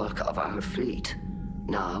up the bulk of our fleet.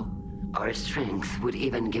 Now, our strength would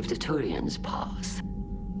even give the Turians pause.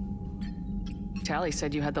 Tali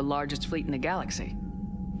said you had the largest fleet in the galaxy.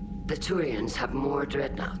 The Turians have more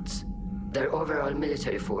dreadnoughts. Their overall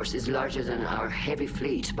military force is larger than our heavy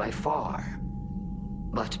fleet by far.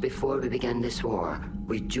 But before we began this war,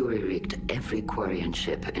 we jury-rigged every Quarian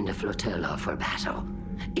ship in the flotilla for battle.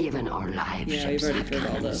 Even our live ships have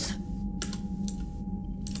cannons.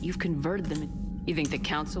 You've converted them. You think the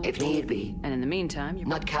Council... If need be. And in the meantime, you're...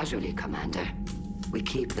 Not casually, Commander. We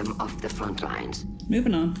keep them off the front lines.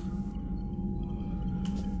 Moving on.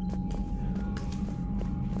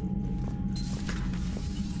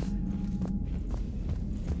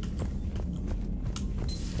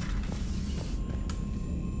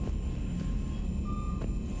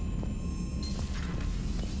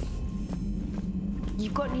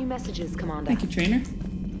 You've got new messages, Commander. Thank you, Trainer.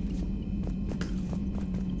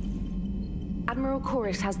 Admiral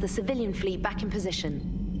Chorus has the civilian fleet back in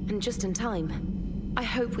position, and just in time. I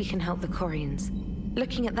hope we can help the Quarians.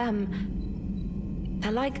 Looking at them,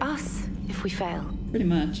 they're like us if we fail. Pretty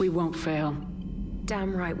much. We won't fail.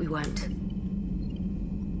 Damn right we won't.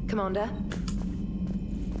 Commander?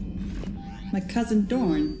 My cousin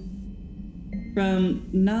Dorn. From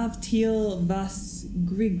Navtil Vas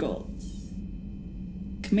Grigolt.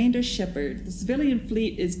 Commander Shepard, the civilian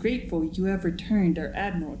fleet is grateful you have returned our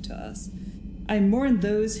admiral to us. I mourn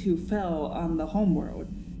those who fell on the homeworld,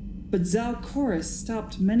 but Zal Chorus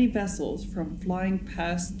stopped many vessels from flying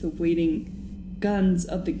past the waiting guns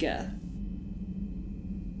of the Geth.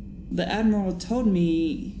 The admiral told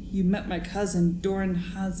me you met my cousin Dorn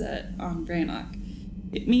Hazet on Rannoch.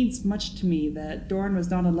 It means much to me that Dorn was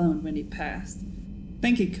not alone when he passed.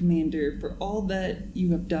 Thank you, Commander, for all that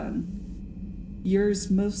you have done. Yours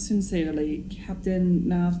most sincerely, Captain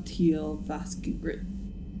Navtil Vaskgrit.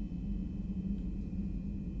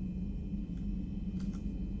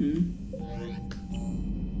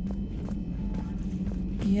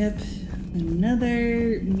 Yep,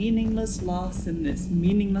 another meaningless loss in this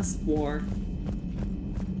meaningless war.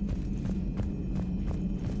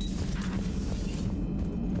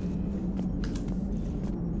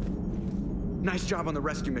 Nice job on the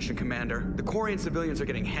rescue mission, Commander. The Quarian civilians are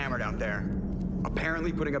getting hammered out there.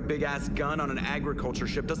 Apparently putting a big-ass gun on an agriculture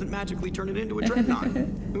ship doesn't magically turn it into a dreadnought.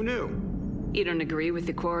 Who knew? You don't agree with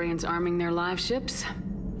the Quarians arming their live ships?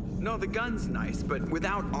 No, the gun's nice, but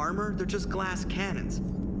without armor, they're just glass cannons.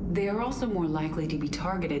 They are also more likely to be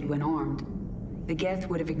targeted when armed. The Geth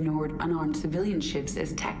would have ignored unarmed civilian ships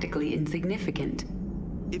as tactically insignificant.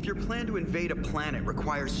 If your plan to invade a planet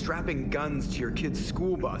requires strapping guns to your kid's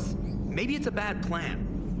school bus, maybe it's a bad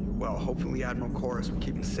plan. Well, hopefully Admiral Chorus will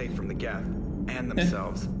keep them safe from the Geth and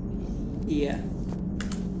themselves. Yeah.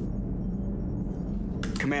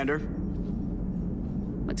 Commander?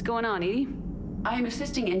 What's going on, Edie? I am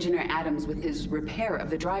assisting Engineer Adams with his repair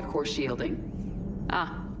of the drive core shielding.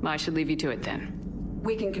 Ah, I should leave you to it then.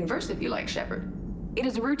 We can converse if you like, Shepard. It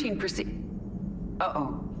is a routine Uh-oh.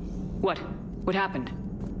 What? What happened?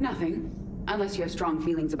 Nothing. Unless you have strong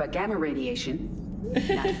feelings about gamma radiation.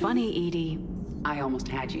 Not funny, Edie. I almost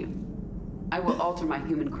had you. I will alter my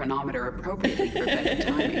human chronometer appropriately for better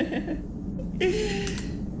timing.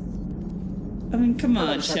 I mean, come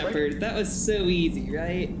on, Shepard. That was so easy,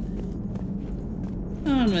 right?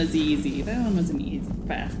 That one was easy. That one was an easy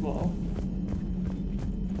fastball.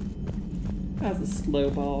 That was a slow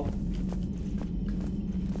ball.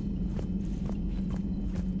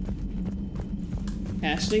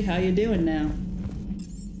 Ashley, how you doing now?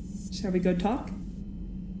 Shall we go talk?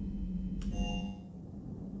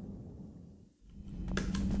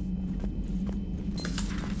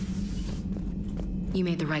 You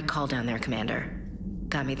made the right call down there, Commander.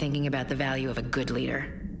 Got me thinking about the value of a good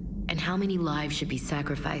leader. And how many lives should be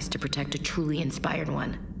sacrificed to protect a truly inspired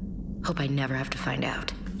one. Hope I never have to find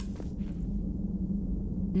out.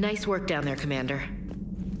 Nice work down there, Commander.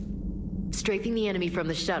 Strafing the enemy from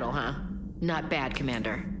the shuttle, huh? Not bad,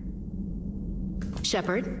 Commander.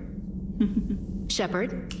 Shepard?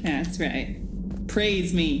 Shepard? That's right.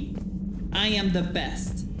 Praise me. I am the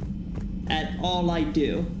best at all I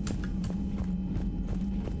do.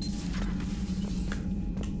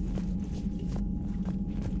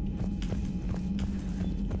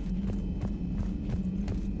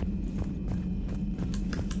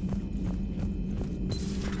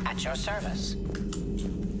 At your service.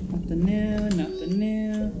 Nothing new, nothing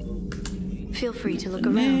new. Feel free to look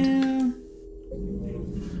around.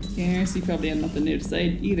 Yes, you probably have nothing new to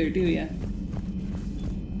say either, do ya?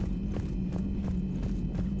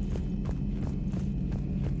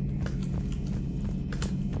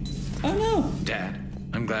 Dad,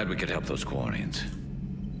 I'm glad we could help those Quarians.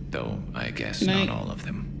 Though, I guess not all of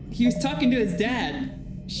them. He was talking to his dad.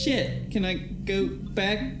 Shit, can I go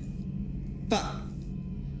back? Fuck.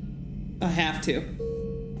 I have to.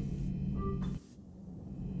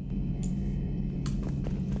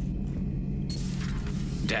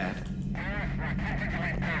 Dad?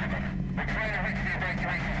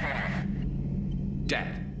 Dad,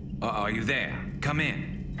 are you there? Come in.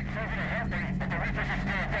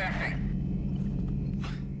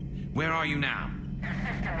 Where are you now?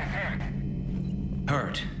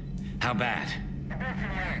 Hurt? How bad?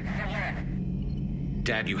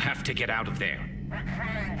 Dad, you have to get out of there.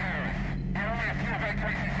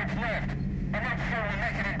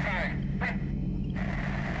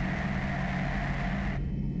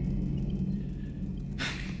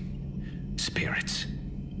 Spirits.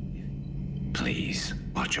 Please,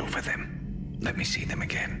 watch over them. Let me see them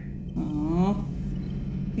again. Aww.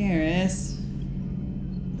 Garrus.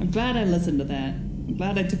 I'm glad I listened to that. I'm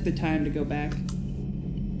glad I took the time to go back.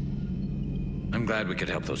 I'm glad we could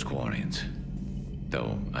help those Quarians.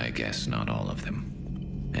 Though, I guess not all of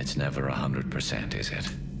them. It's never 100%, is it?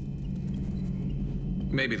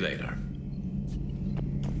 Maybe later.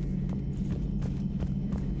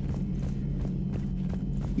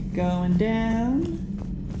 Keep going down.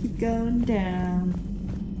 Keep going down.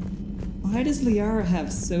 Why does Liara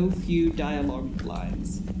have so few dialogue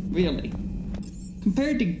lines? Really?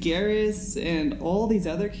 Compared to Garrus and all these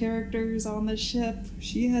other characters on this ship,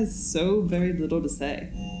 she has so very little to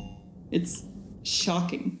say. It's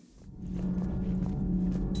shocking.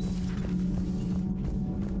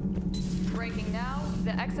 Breaking now,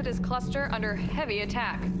 the Exodus cluster under heavy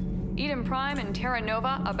attack. Eden Prime and Terra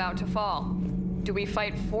Nova about to fall. Do we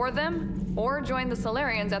fight for them, or join the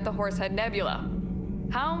Solarians at the Horsehead Nebula?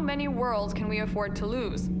 How many worlds can we afford to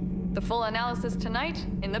lose? The full analysis tonight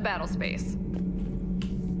in the battle space.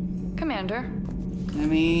 Commander. I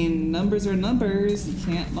mean, numbers are numbers, you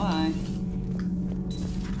can't lie.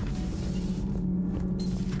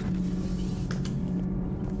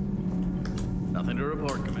 Nothing to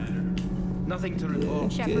report, Commander. Nothing to report.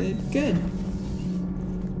 Good, good.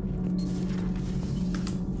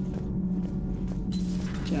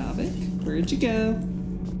 Javik, where'd you go?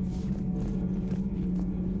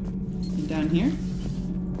 You down here?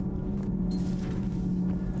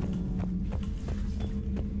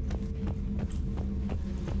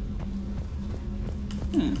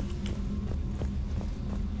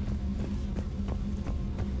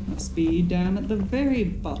 Must be down at the very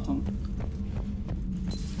bottom.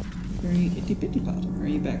 Very itty bitty bottom. Or are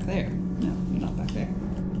you back there? No, you're not back there.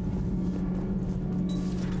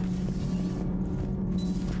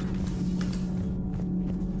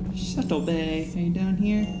 Shuttle Bay. Are you down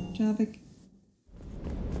here, Javik?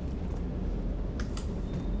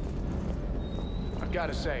 I've got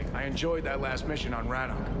to say, I enjoyed that last mission on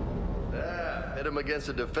Rannoch. Yeah, hit him against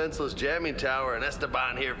a defenseless jamming tower, and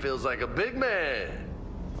Esteban here feels like a big man.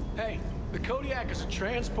 Hey, the Kodiak is a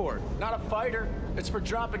transport, not a fighter. It's for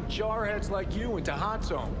dropping jarheads like you into hot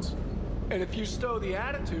zones. And if you stow the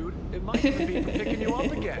attitude, it might even be picking you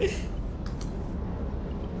up again.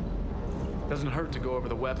 Doesn't hurt to go over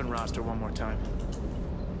the weapon roster one more time.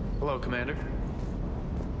 Hello, Commander.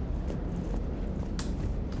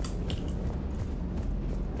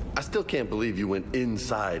 I still can't believe you went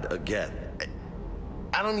inside a Geth.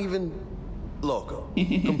 I don't even... Loco.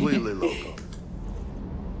 Completely loco.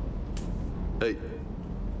 Hey.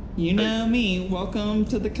 You know me. Welcome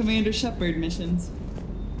to the Commander Shepard missions.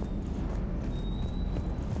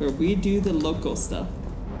 Where we do the local stuff.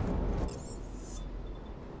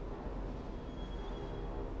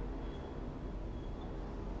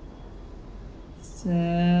 So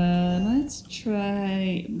let's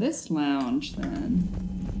try this lounge then.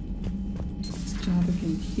 Is Javik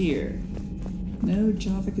in here? No,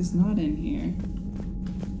 Javik is not in here.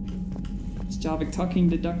 Is Javik talking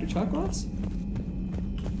to Dr. Chakwas?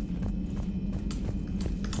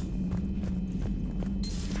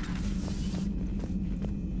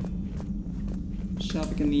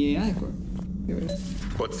 Javik in the AI core. Here it is.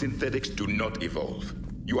 But synthetics do not evolve.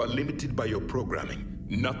 You are limited by your programming.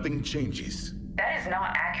 Nothing changes. That is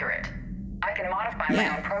not accurate. I can modify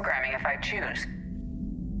my own programming if I choose.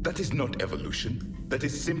 That is not evolution. That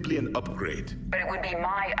is simply an upgrade. But it would be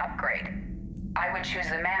my upgrade. I would choose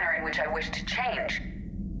the manner in which I wish to change.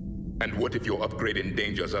 And what if your upgrade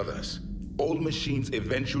endangers others? All machines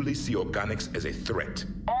eventually see organics as a threat.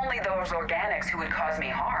 Only those organics who would cause me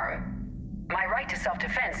harm. My right to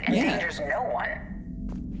self-defense endangers no one.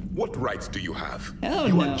 What rights do you have?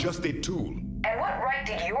 You are just a tool. And what right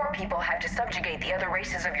did your people have to subjugate the other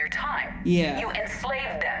races of your time? Yeah. You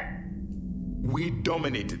enslaved them. We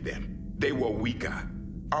dominated them. They were weaker.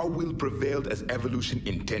 Our will prevailed as evolution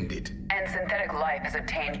intended. And synthetic life has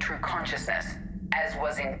obtained true consciousness, as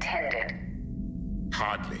was intended.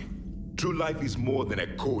 Hardly. True life is more than a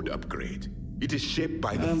code upgrade. It is shaped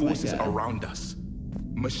by the forces around us.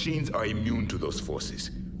 Machines are immune to those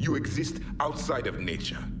forces. You exist outside of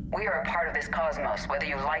nature. We are a part of this cosmos, whether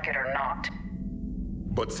you like it or not.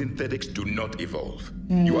 But synthetics do not evolve.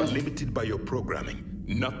 You are limited by your programming.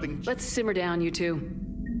 Nothing. Let's simmer down, you two.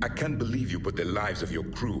 I can't believe you put the lives of your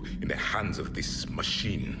crew in the hands of this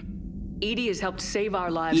machine. Edie has helped save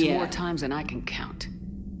our lives more times than I can count.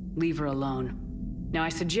 Leave her alone. Now I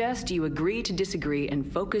suggest you agree to disagree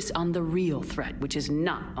and focus on the real threat, which is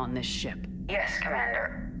not on this ship. Yes,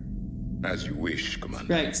 Commander. As you wish,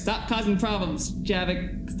 Commander. Right, stop causing problems,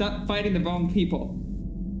 Javik. Stop fighting the wrong people.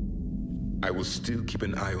 I will still keep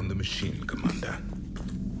an eye on the machine, Commander.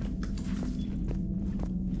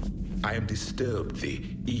 I am disturbed the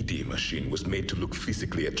ED machine was made to look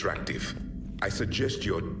physically attractive. I suggest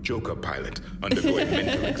your Joker pilot undergo a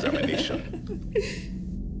mental examination.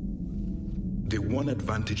 The one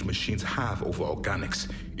advantage machines have over organics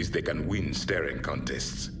is they can win staring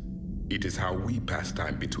contests. It is how we pass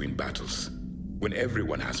time between battles. When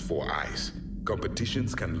everyone has 4 eyes,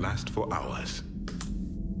 competitions can last for hours.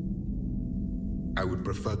 I would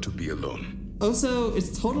prefer to be alone. Also,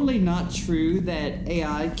 it's totally not true that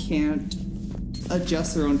AI can't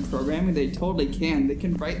adjust their own programming. They totally can. They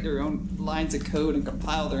can write their own lines of code and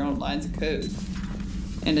compile their own lines of code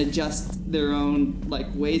and adjust their own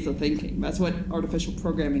ways of thinking. That's what artificial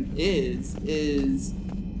programming is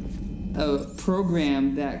a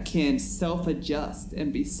program that can self-adjust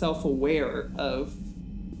and be self-aware of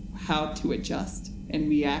how to adjust and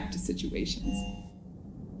react to situations.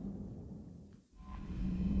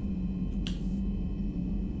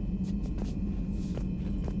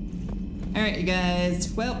 Alright, you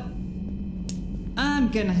guys, well, I'm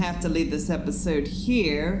gonna have to leave this episode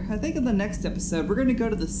here. I think in the next episode, we're gonna go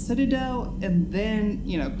to the Citadel and then,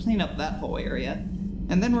 clean up that whole area.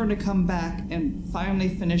 And then we're gonna come back and finally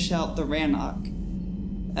finish out the Rannoch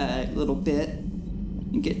little bit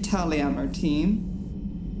and get Tali on our team.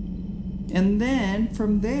 And then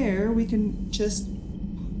from there, we can just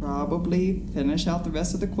probably finish out the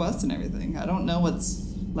rest of the quest and everything. I don't know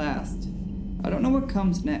what's last. I don't know what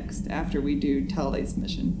comes next after we do Tali's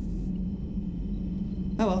mission.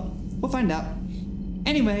 Oh well, we'll find out.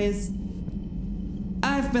 Anyways,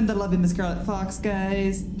 I've been the lovely Miss Scarlet Fox,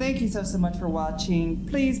 guys. Thank you so much for watching.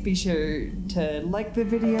 Please be sure to like the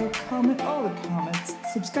video, comment all the comments,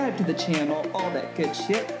 subscribe to the channel, all that good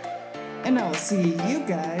shit. And I will see you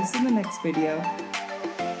guys in the next video.